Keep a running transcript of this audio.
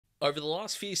Over the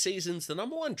last few seasons, the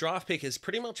number one draft pick has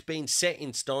pretty much been set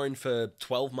in stone for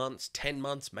 12 months, 10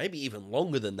 months, maybe even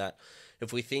longer than that.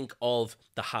 If we think of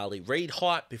the Harley Reid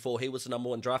hype before he was the number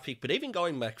one draft pick, but even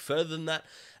going back further than that,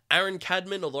 Aaron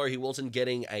Cadman, although he wasn't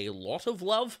getting a lot of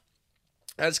love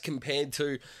as compared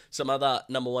to some other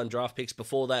number one draft picks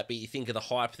before that, but you think of the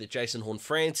hype that Jason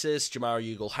Horne-Francis, Jamara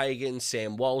Ugle-Hagan,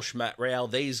 Sam Walsh, Matt Rowell,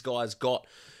 these guys got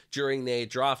during their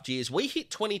draft years. We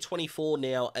hit 2024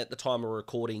 now at the time of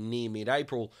recording near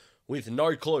mid-April with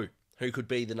no clue who could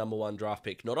be the number one draft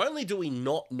pick. Not only do we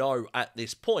not know at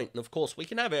this point, and of course we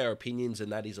can have our opinions,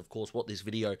 and that is of course what this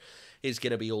video is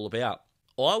going to be all about.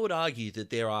 I would argue that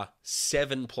there are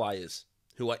 7 players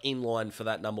who are in line for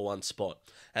that number one spot.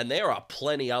 And there are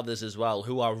plenty others as well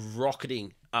who are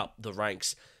rocketing up the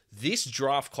ranks. This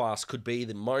draft class could be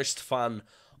the most fun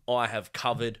I have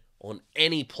covered on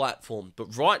any platform.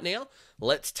 But right now,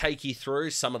 let's take you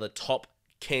through some of the top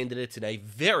candidates in a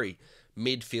very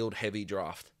midfield heavy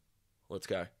draft. Let's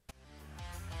go.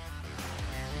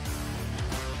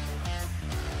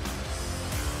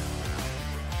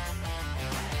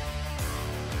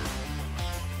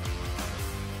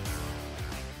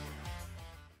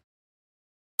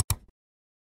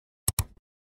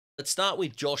 Let's start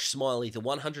with Josh Smiley, the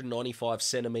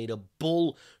 195cm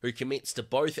bull who commits to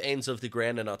both ends of the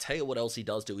ground, and I'll tell you what else he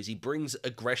does do is he brings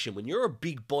aggression. When you're a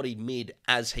big-bodied mid,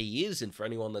 as he is, and for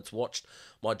anyone that's watched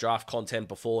my draft content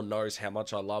before knows how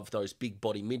much I love those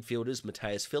big-body midfielders,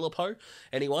 Mateus Filippo,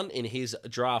 anyone in his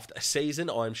draft season,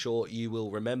 I'm sure you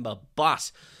will remember,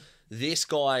 but this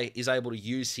guy is able to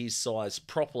use his size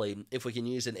properly. If we can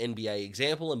use an NBA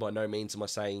example, and by no means am I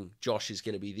saying Josh is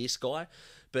going to be this guy,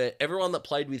 but everyone that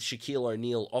played with Shaquille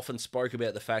O'Neal often spoke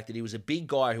about the fact that he was a big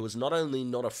guy who was not only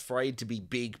not afraid to be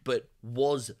big, but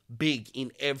was big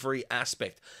in every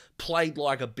aspect. Played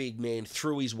like a big man,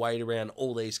 threw his weight around,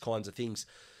 all these kinds of things.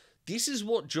 This is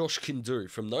what Josh can do.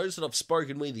 From those that I've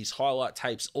spoken with, his highlight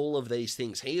tapes, all of these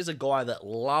things. He is a guy that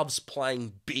loves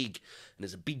playing big. And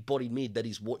as a big body mid, that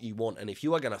is what you want. And if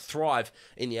you are going to thrive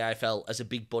in the AFL as a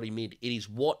big body mid, it is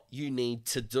what you need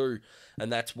to do.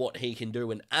 And that's what he can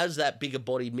do. And as that bigger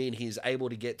body mid, he is able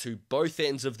to get to both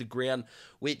ends of the ground,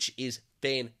 which is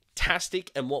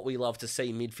fantastic. And what we love to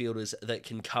see, midfielders that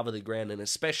can cover the ground, and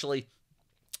especially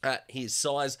at his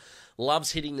size,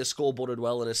 loves hitting the scoreboard as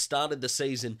well, and has started the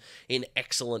season in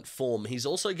excellent form. He's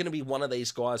also going to be one of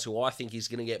these guys who I think is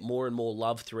going to get more and more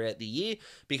love throughout the year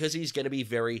because he's going to be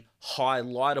very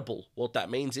highlightable. What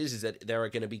that means is that there are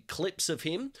going to be clips of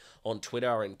him on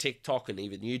Twitter and TikTok and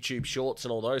even YouTube Shorts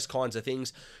and all those kinds of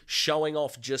things showing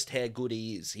off just how good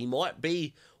he is. He might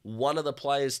be one of the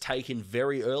players taken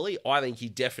very early. I think he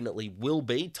definitely will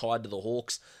be tied to the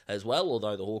Hawks as well,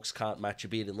 although the Hawks can't match a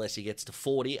bid unless he gets to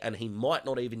 40, and he might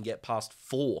not even get past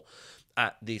 4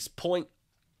 at this point.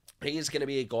 He is going to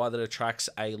be a guy that attracts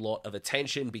a lot of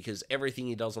attention because everything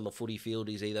he does on the footy field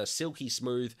is either silky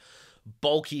smooth,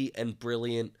 bulky, and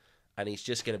brilliant, and he's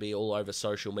just going to be all over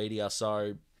social media.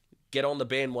 So get on the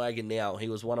bandwagon now. He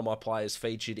was one of my players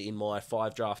featured in my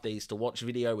 5 draftees to watch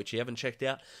video, which you haven't checked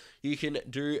out. You can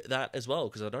do that as well,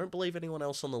 because I don't believe anyone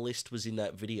else on the list was in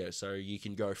that video. So you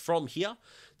can go from here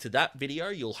to that video.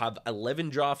 You'll have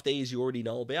 11 draftees you already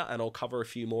know about, and I'll cover a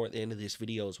few more at the end of this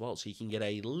video as well, so you can get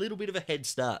a little bit of a head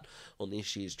start on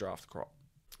this year's draft crop.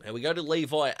 And we go to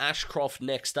Levi Ashcroft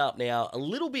next up. Now, a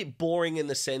little bit boring in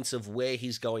the sense of where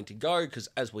he's going to go, because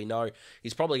as we know,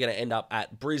 he's probably going to end up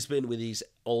at Brisbane with his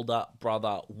older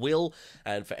brother, Will.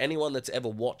 And for anyone that's ever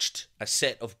watched a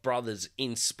set of brothers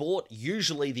in sport,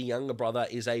 usually the younger brother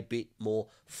is a bit more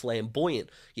flamboyant.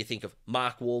 You think of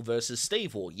Mark Waugh versus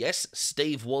Steve Waugh. Yes,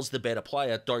 Steve was the better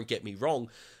player, don't get me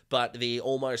wrong, but the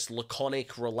almost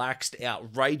laconic, relaxed,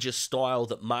 outrageous style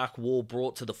that Mark Waugh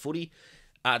brought to the footy,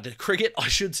 to cricket, I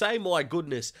should say, my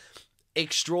goodness,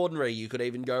 extraordinary. You could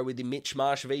even go with the Mitch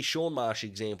Marsh v Sean Marsh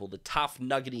example, the tough,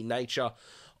 nuggety nature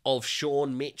of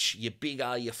Sean. Mitch, you're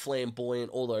bigger, you're flamboyant,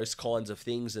 all those kinds of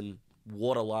things, and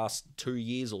what a last 2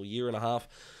 years or year and a half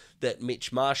that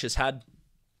Mitch Marsh has had.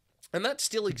 And that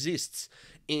still exists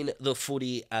in the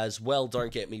footy as well,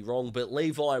 don't get me wrong. But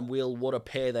Levi and Will, what a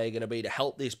pair they're going to be to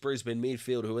help this Brisbane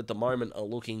midfield, who at the moment are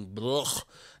looking blech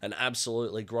and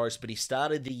absolutely gross. But he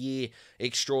started the year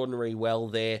extraordinary well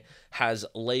there. Has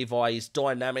Levi, he's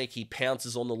dynamic, he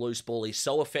pounces on the loose ball. He's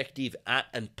so effective at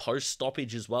and post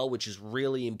stoppage as well, which is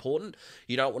really important.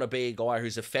 You don't want to be a guy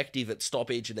who's effective at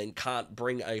stoppage and then can't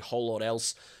bring a whole lot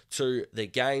else to the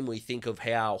game. We think of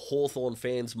how Hawthorn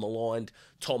fans maligned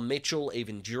Tom Mitchell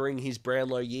even during his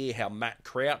Brownlow year, how Matt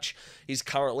Crouch is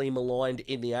currently maligned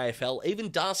in the AFL.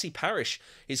 Even Darcy Parish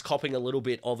is copping a little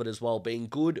bit of it as well, being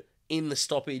good in the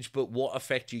stoppage, but what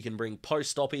effect you can bring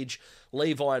post-stoppage.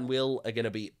 Levi and Will are going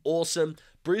to be awesome.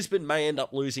 Brisbane may end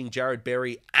up losing Jared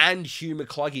Berry and Hugh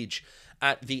McCluggage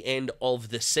at the end of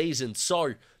the season.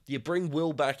 So you bring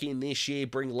Will back in this year,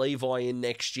 bring Levi in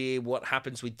next year. What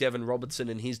happens with Devon Robertson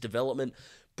and his development?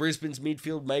 Brisbane's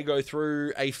midfield may go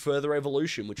through a further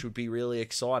evolution, which would be really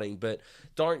exciting. But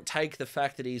don't take the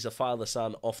fact that he's a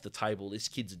father-son off the table. This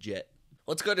kid's a jet.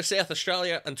 Let's go to South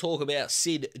Australia and talk about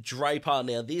Sid Draper.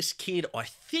 Now, this kid, I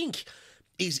think,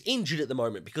 is injured at the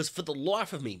moment because for the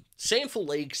life of me, Sample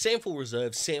League, Sample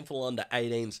Reserve, Sample Under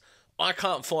 18s, I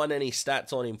can't find any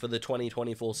stats on him for the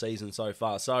 2024 season so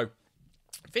far. So,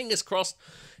 fingers crossed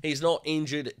he's not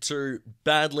injured too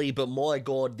badly, but my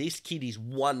God, this kid is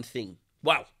one thing.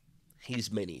 Well,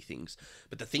 he's many things,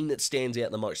 but the thing that stands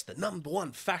out the most, the number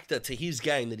one factor to his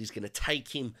game that is going to take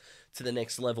him to the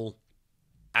next level,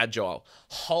 agile.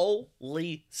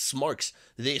 Holy smokes,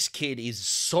 this kid is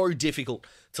so difficult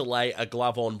to lay a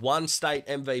glove on. One state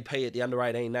MVP at the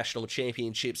Under-18 National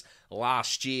Championships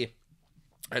last year,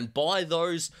 and by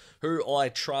those who I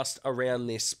trust around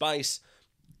this space,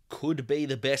 could be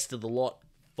the best of the lot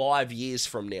 5 years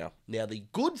from now. Now, the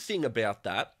good thing about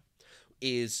that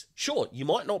is, sure, you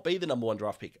might not be the number one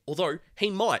draft pick, although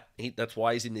he might. That's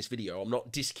why he's in this video. I'm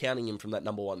not discounting him from that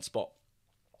number one spot.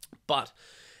 But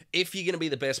if you're going to be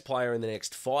the best player in the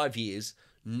next 5 years,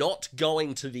 not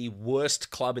going to the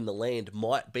worst club in the land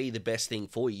might be the best thing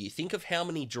for you. You think of how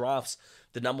many drafts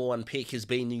the number one pick has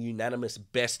been the unanimous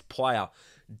best player.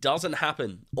 Doesn't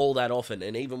happen all that often.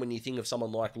 And even when you think of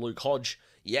someone like Luke Hodge,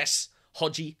 yes,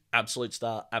 Hodgie, absolute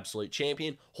star, absolute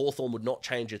champion. Hawthorn would not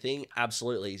change a thing.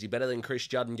 Absolutely. Is he better than Chris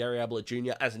Judd and Gary Ablett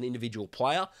Jr. as an individual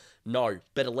player? No.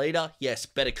 Better leader? Yes.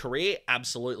 Better career?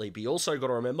 Absolutely. But you also got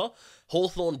to remember,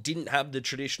 Hawthorn didn't have the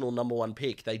traditional number one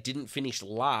pick. They didn't finish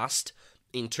last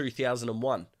in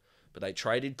 2001. But they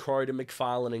traded Crow to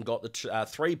McFarlane and got the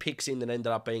 3 picks in that ended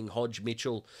up being Hodge,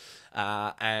 Mitchell,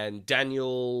 and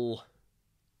Daniel...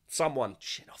 someone.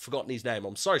 Shit, I've forgotten his name.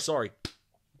 I'm so sorry.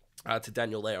 To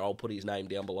Daniel there, I'll put his name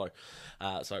down below.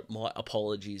 So my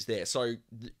apologies there. So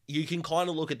you can kind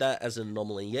of look at that as an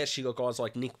anomaly. Yes, you got guys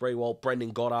like Nick Rewalt, Brendan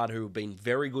Goddard, who have been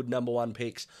very good number one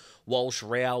picks. Walsh,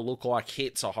 Rao look like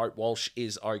hits. I hope Walsh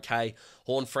is okay.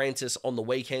 Horn Francis on the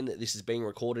weekend that this is being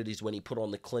recorded is when he put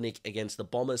on the clinic against the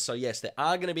Bombers. So yes, there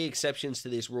are going to be exceptions to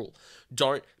this rule.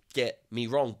 Don't get me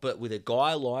wrong, but with a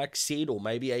guy like Sid, or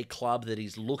maybe a club that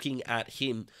is looking at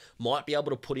him, might be able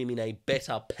to put him in a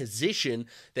better position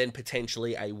than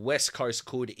potentially a West Coast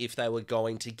could if they were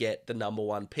going to get the number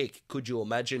one pick. Could you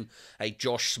imagine a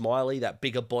Josh Smiley, that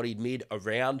bigger bodied mid,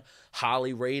 around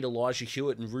Harley Reid, Elijah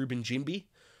Hewitt, and Ruben Jimby?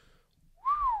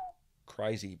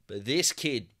 Crazy. But this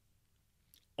kid,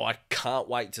 I can't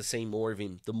wait to see more of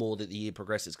him the more that the year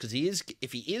progresses. Because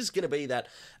if he is going to be that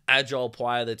agile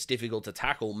player that's difficult to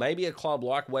tackle, maybe a club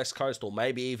like West Coast or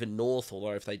maybe even North,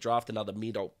 although if they draft another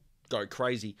mid, I'll go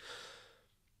crazy.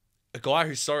 A guy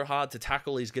who's so hard to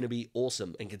tackle is going to be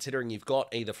awesome. And considering you've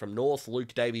got either from North,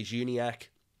 Luke Davies-Uniacke,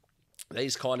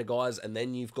 these kind of guys, and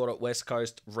then you've got at West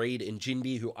Coast, Reid and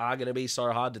Jinby, who are going to be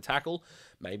so hard to tackle,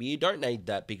 maybe you don't need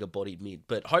that bigger bodied mid.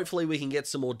 But hopefully we can get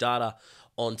some more data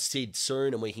on Sid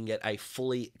soon and we can get a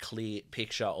fully clear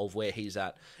picture of where he's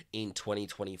at in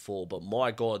 2024. But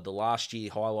my God, the last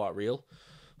year highlight reel,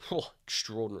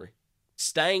 extraordinary.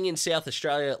 Staying in South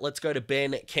Australia, let's go to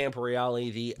Ben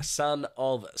Camporeale, the son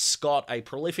of Scott, a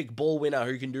prolific ball winner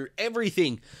who can do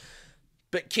everything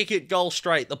but kick it goal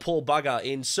straight. The poor bugger,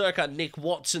 in circa Nick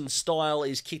Watson style,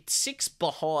 is kicked 6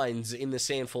 behinds in the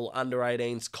Sandful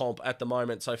Under-18s comp at the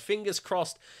moment. So fingers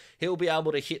crossed he'll be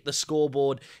able to hit the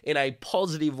scoreboard in a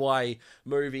positive way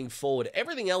moving forward.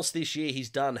 Everything else this year he's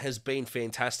done has been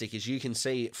fantastic, as you can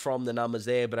see from the numbers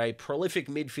there. But a prolific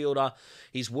midfielder,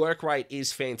 his work rate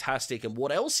is fantastic. And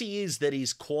what else he is that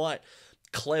is quite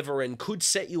clever and could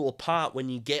set you apart when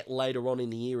you get later on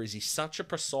in the year is he's such a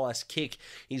precise kick.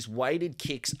 His weighted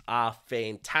kicks are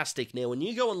fantastic. Now, when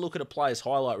you go and look at a player's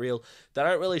highlight reel, they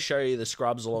don't really show you the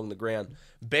scrubs along the ground.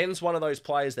 Ben's one of those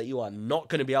players that you are not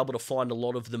going to be able to find a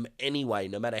lot of them anyway,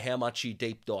 no matter how much you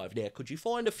deep dive. Now, could you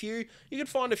find a few? You could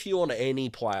find a few on any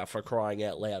player, for crying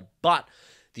out loud. But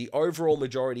the overall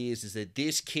majority is that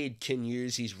this kid can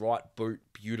use his right boot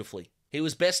beautifully. He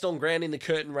was best on ground in the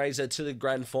curtain raiser to the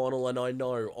grand final, and I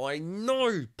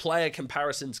know player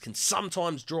comparisons can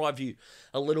sometimes drive you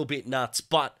a little bit nuts,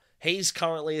 but he's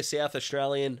currently a South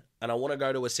Australian, and I want to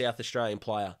go to a South Australian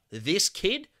player. This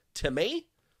kid, to me,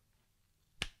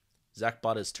 Zach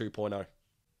Butters 2.0.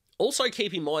 Also,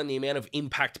 keep in mind the amount of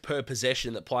impact per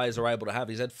possession that players are able to have.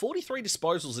 He's had 43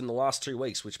 disposals in the last 2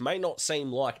 weeks, which may not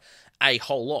seem like a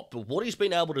whole lot, but what he's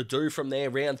been able to do from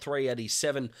there, round 3 at his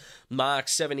 7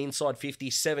 marks, 7 inside 50,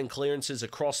 7 clearances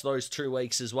across those 2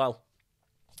 weeks as well.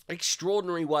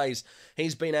 Extraordinary ways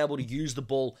he's been able to use the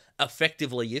ball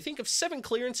effectively. You think of 7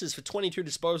 clearances for 22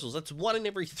 disposals. That's 1 in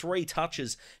every 3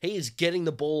 touches. He is getting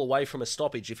the ball away from a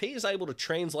stoppage. If he is able to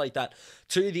translate that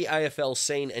to the AFL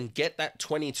scene and get that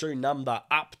 22 number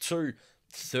up to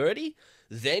 30,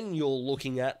 then you're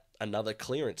looking at another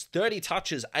clearance. 30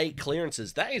 touches, 8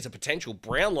 clearances. That is a potential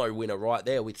Brownlow winner right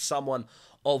there with someone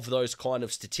of those kind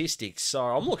of statistics. So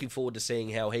I'm looking forward to seeing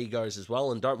how he goes as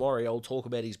well. And don't worry, I'll talk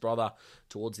about his brother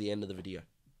towards the end of the video.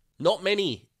 Not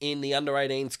many in the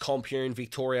under-18s comp here in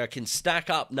Victoria can stack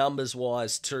up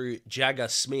numbers-wise to Jagger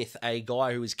Smith, a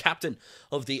guy who is captain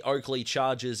of the Oakleigh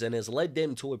Chargers and has led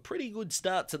them to a pretty good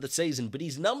start to the season. But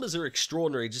his numbers are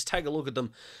extraordinary. Just take a look at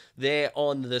them there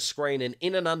on the screen. And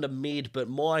in and under mid, but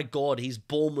my God, his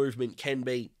ball movement can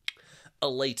be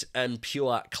elite and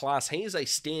pure class. He is a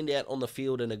standout on the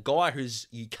field and a guy who's,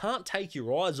 you can't take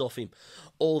your eyes off him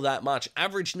all that much.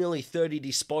 Averaged nearly 30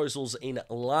 disposals in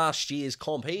last year's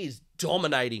comp. He is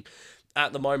dominating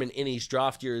at the moment in his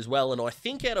draft year as well. And I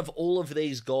think out of all of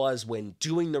these guys, when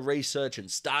doing the research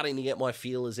and starting to get my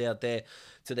feelers out there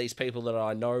to these people that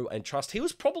I know and trust, he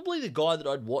was probably the guy that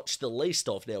I'd watch the least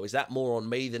of. Now, is that more on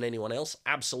me than anyone else?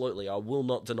 Absolutely. I will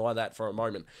not deny that for a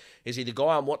moment. Is he the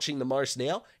guy I'm watching the most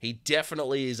now? He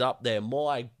definitely is up there.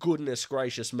 My goodness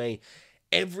gracious me.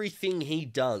 Everything he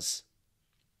does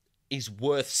is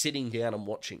worth sitting down and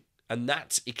watching. And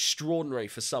that's extraordinary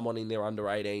for someone in their under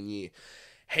 18 year.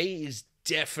 He is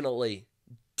definitely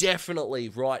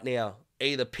right now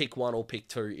either pick 1 or pick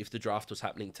 2 if the draft was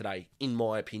happening today, in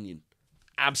my opinion.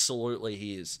 Absolutely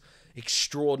he is.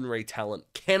 Extraordinary talent.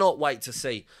 Cannot wait to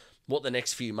see what the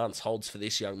next few months holds for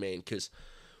this young man, because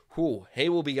he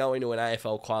will be going to an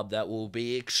AFL club that will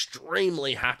be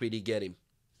extremely happy to get him.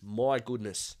 My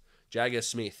goodness. Jagger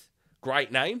Smith.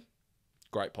 Great name.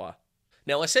 Great player.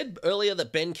 Now, I said earlier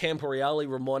that Ben Camporeale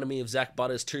reminded me of Zach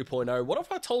Butters 2.0. What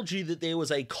if I told you that there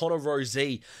was a Connor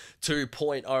Rozee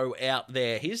 2.0 out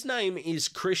there? His name is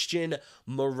Christian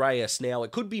Moraes. Now,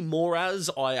 it could be Moraz.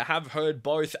 I have heard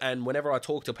both, and whenever I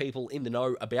talk to people in the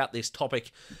know about this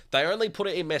topic, they only put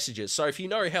it in messages. So if you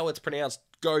know how it's pronounced,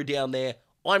 go down there.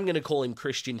 I'm going to call him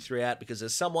Christian throughout, because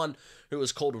as someone who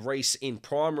was called Reese in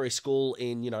primary school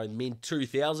in,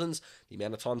 mid-2000s, the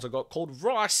amount of times I got called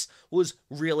Rice was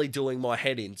really doing my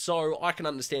head in. So I can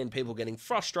understand people getting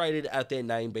frustrated at their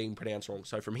name being pronounced wrong.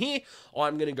 So from here,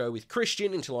 I'm going to go with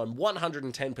Christian until I'm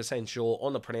 110% sure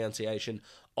on the pronunciation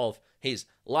of his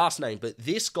last name. But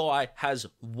this guy has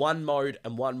one mode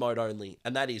and one mode only,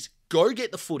 and that is go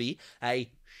get the footy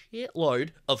a shitload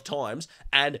of times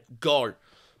and go.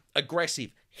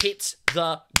 Aggressive, hits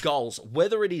the goals,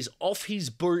 whether it is off his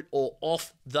boot or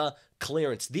off the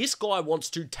clearance. This guy wants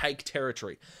to take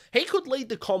territory. He could lead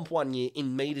the comp 1 year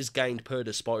in metres gained per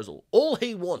disposal. All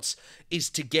he wants is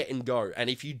to get and go. And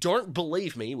if you don't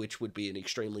believe me, which would be an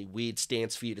extremely weird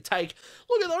stance for you to take,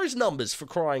 look at those numbers, for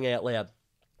crying out loud.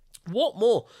 What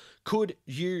more could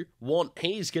you want?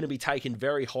 He's going to be taken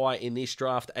very high in this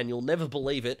draft, and you'll never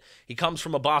believe it. He comes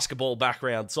from a basketball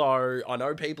background, so I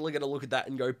know people are going to look at that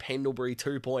and go Pendlebury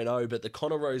 2.0, but the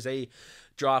Connor Rozee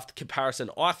draft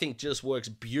comparison, I think, just works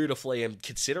beautifully, and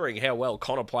considering how well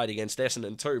Connor played against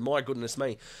Essendon too, my goodness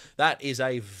me, that is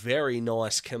a very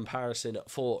nice comparison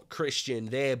for Christian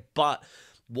there. But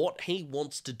what he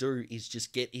wants to do is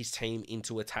just get his team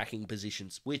into attacking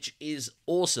positions, which is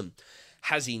awesome.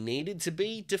 Has he needed to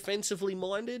be defensively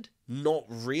minded? Not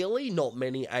really. Not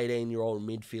many 18-year-old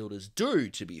midfielders do,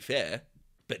 to be fair.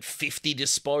 But 50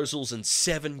 disposals and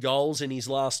 7 goals in his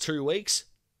last 2 weeks?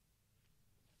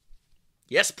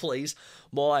 Yes, please.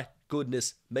 My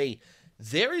goodness me.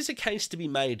 There is a case to be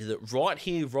made that right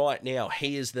here, right now,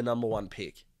 he is the number 1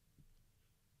 pick.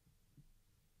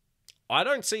 I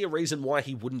don't see a reason why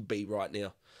he wouldn't be right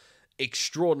now.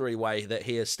 Extraordinary way that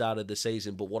he has started the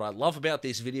season. But what I love about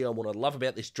this video and what I love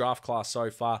about this draft class so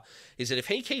far is that if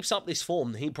he keeps up this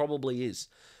form, he probably is.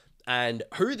 And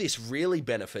who this really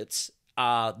benefits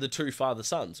are the 2 father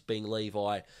sons, being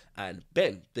Levi and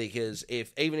Ben. Because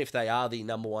even if they are the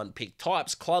number 1 pick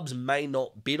types, clubs may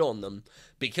not bid on them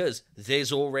because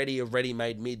there's already a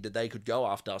ready-made mid that they could go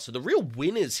after. So the real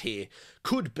winners here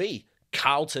could be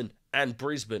Carlton and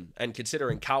Brisbane. And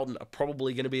considering Carlton are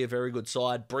probably going to be a very good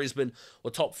side, Brisbane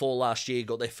were top 4 last year,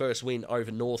 got their first win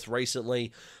over North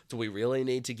recently. Do we really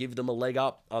need to give them a leg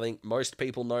up? I think most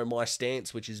people know my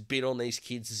stance, which is bid on these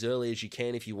kids as early as you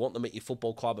can if you want them at your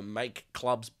football club and make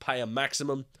clubs pay a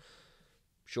maximum.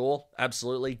 Sure,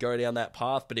 absolutely, go down that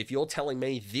path. But if you're telling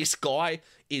me this guy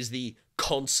is the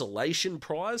consolation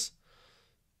prize,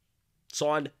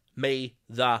 sign me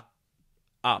the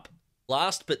up.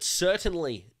 Last but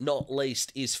certainly not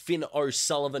least is Finn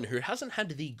O'Sullivan, who hasn't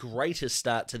had the greatest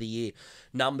start to the year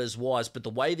numbers-wise, but the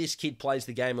way this kid plays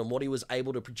the game and what he was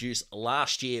able to produce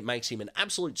last year makes him an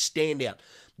absolute standout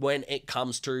when it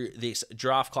comes to this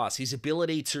draft class. His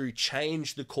ability to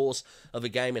change the course of a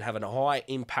game and have a high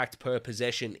impact per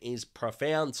possession is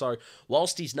profound. So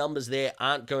whilst his numbers there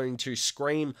aren't going to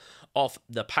scream off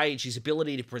the page, his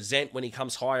ability to present when he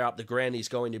comes higher up the ground is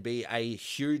going to be a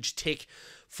huge tick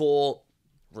for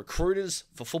recruiters,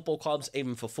 for football clubs,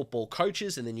 even for football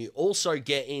coaches. And then you also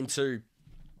get into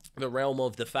the realm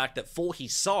of the fact that for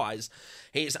his size,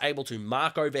 he is able to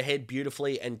mark overhead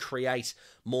beautifully and create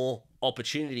more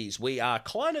opportunities. We are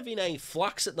kind of in a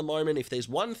flux at the moment. If there's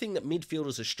one thing that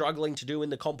midfielders are struggling to do in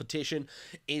the competition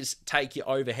is take your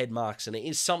overhead marks, and it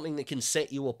is something that can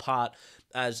set you apart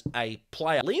as a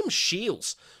player. Liam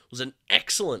Shields was an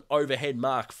excellent overhead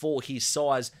mark for his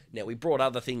size. Now, we brought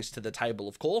other things to the table,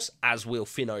 of course, as will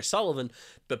Finn O'Sullivan,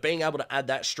 but being able to add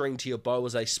that string to your bow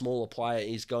as a smaller player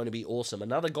is going to be awesome.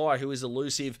 Another guy who is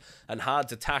elusive and hard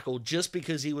to tackle, just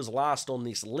because he was last on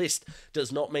this list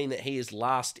does not mean that he is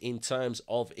last in terms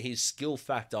of his skill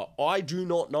factor. I do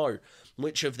not know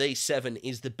which of these 7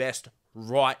 is the best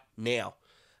right now.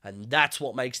 And that's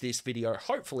what makes this video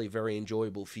hopefully very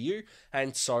enjoyable for you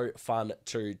and so fun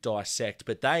to dissect.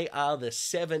 But they are the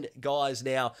 7 guys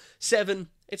now. 7,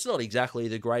 it's not exactly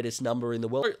the greatest number in the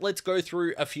world. Let's go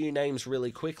through a few names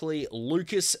really quickly.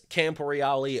 Lucas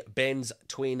Camporeale, Ben's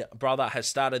twin brother, has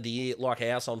started the year like a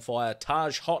house on fire.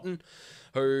 Taj Houghton,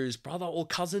 whose brother or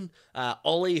cousin,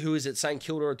 Ollie, who is at St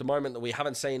Kilda at the moment, that we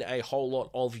haven't seen a whole lot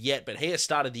of yet, but he has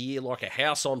started the year like a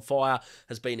house on fire,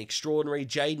 has been extraordinary.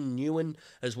 Jaden Newen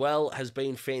as well has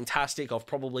been fantastic. I've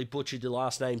probably butchered your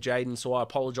last name, Jaden, so I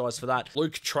apologise for that.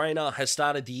 Luke Traynor has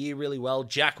started the year really well.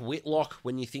 Jack Whitlock,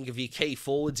 when you think of your key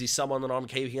forwards, is someone that I'm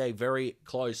keeping a very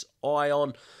close eye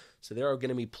on. So there are going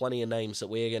to be plenty of names that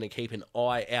we're going to keep an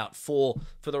eye out for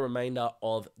the remainder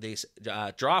of this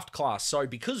draft class. So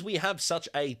because we have such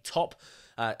a top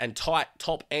and tight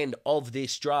top end of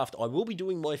this draft, I will be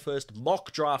doing my first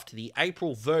mock draft, the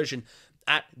April version,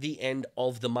 at the end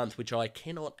of the month, which I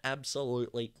cannot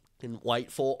absolutely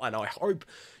wait for, and I hope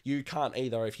you can't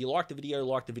either. If you like the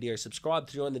video, subscribe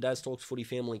to join the Daz Talks Footy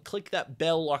family, click that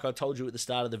bell like I told you at the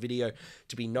start of the video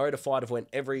to be notified of when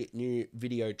every new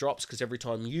video drops, because every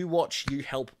time you watch, you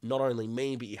help not only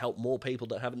me, but you help more people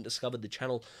that haven't discovered the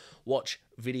channel watch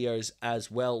videos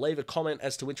as well. Leave a comment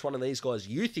as to which one of these guys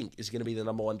you think is going to be the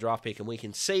 #1 draft pick, and we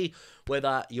can see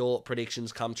whether your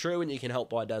predictions come true, and you can help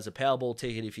buy Daz a Powerball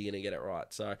ticket if you're going to get it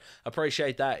right. So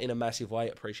appreciate that in a massive way.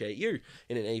 Appreciate you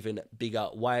in an even bigger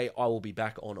way. I will be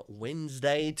back on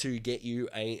Wednesday to get you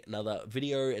another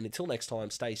video, and until next time,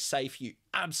 stay safe, you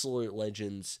absolute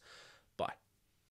legends.